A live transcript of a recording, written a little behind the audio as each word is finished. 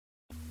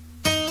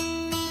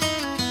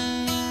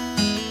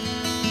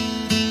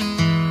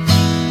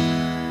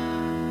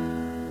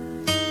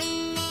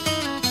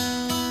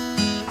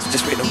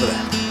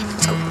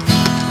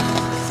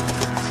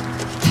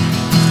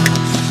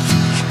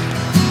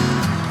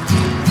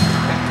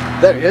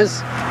There he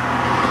is.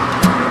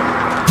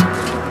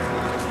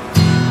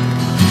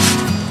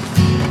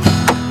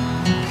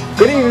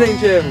 Good evening,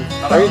 Jim.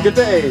 Having a good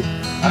day.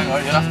 Hang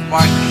on, you'll have to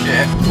mind the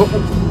shit.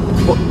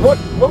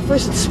 What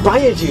first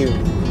inspired you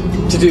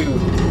to do,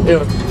 you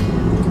know,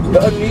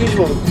 the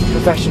unusual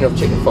profession of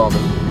chicken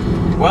farming?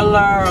 Well,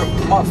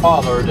 my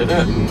father did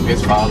it, and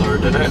his father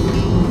did it.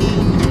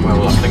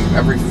 Well, I think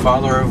every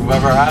father who've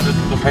ever had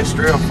in the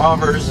history of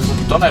fathers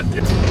has done it.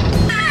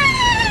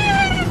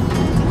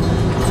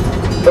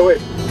 Oh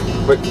wait.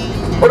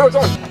 Oh no, it's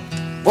on!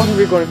 What are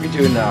we going to be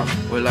doing now?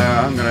 Well,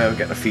 I'm gonna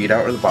get the feed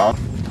out of the barn.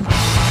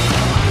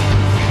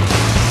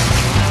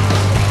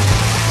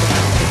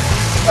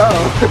 Oh.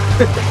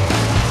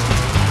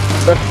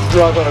 That's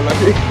rather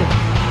unlucky.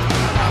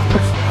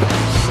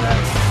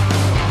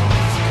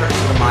 Curse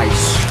of the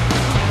mice.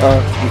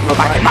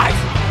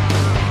 Mice?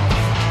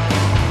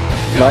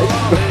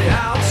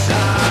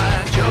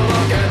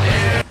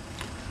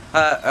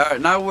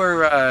 Now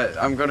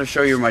I'm gonna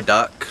show you my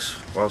ducks.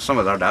 Well, some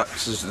of our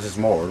ducks, there's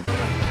more. Here,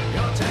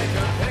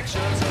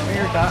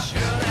 ducks.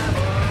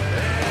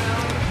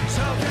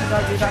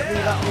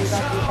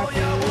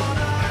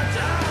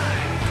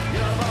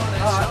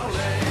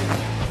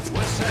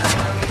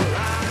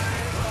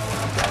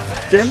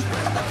 Jim?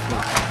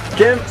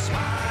 Jim?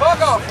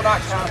 Fuck off with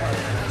that camera!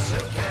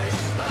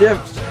 Jim?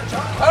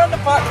 Turn the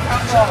fuck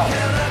camera off!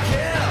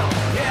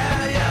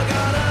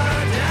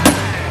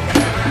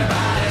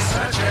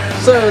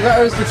 So that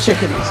was the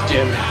chickens,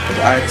 Jim.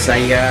 I'd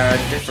say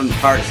different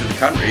parts of the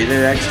country, the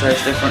eggs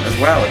taste different as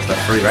well. It's the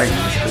free range,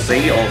 because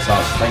they eat all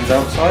sorts of things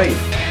outside.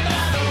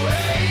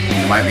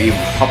 You might be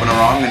hopping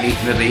around and they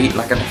eat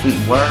like a different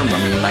worm. I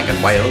mean, like in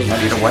Wales,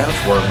 might eat a Welsh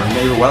worm, and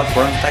maybe Welsh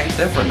worms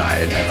taste different.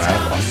 I never had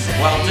one.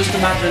 Well, just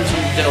imagine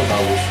some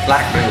dildos,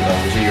 black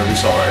dildos of your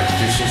resort,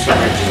 just some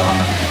ridges on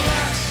them.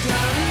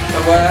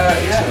 So,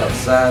 yeah,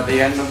 that's the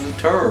end of the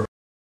tour.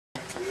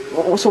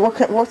 So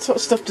what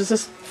sort of stuff does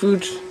this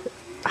food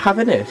have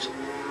in it?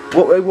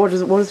 What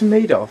is it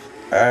made of?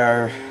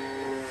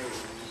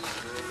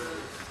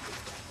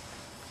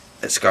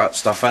 It's got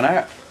stuff in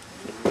it.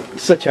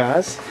 Such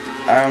as?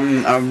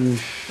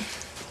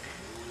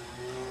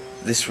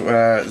 This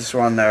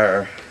one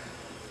there.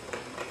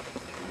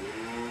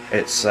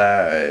 It's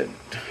well,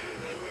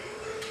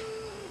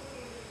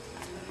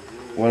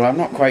 I'm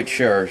not quite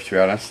sure, to be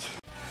honest.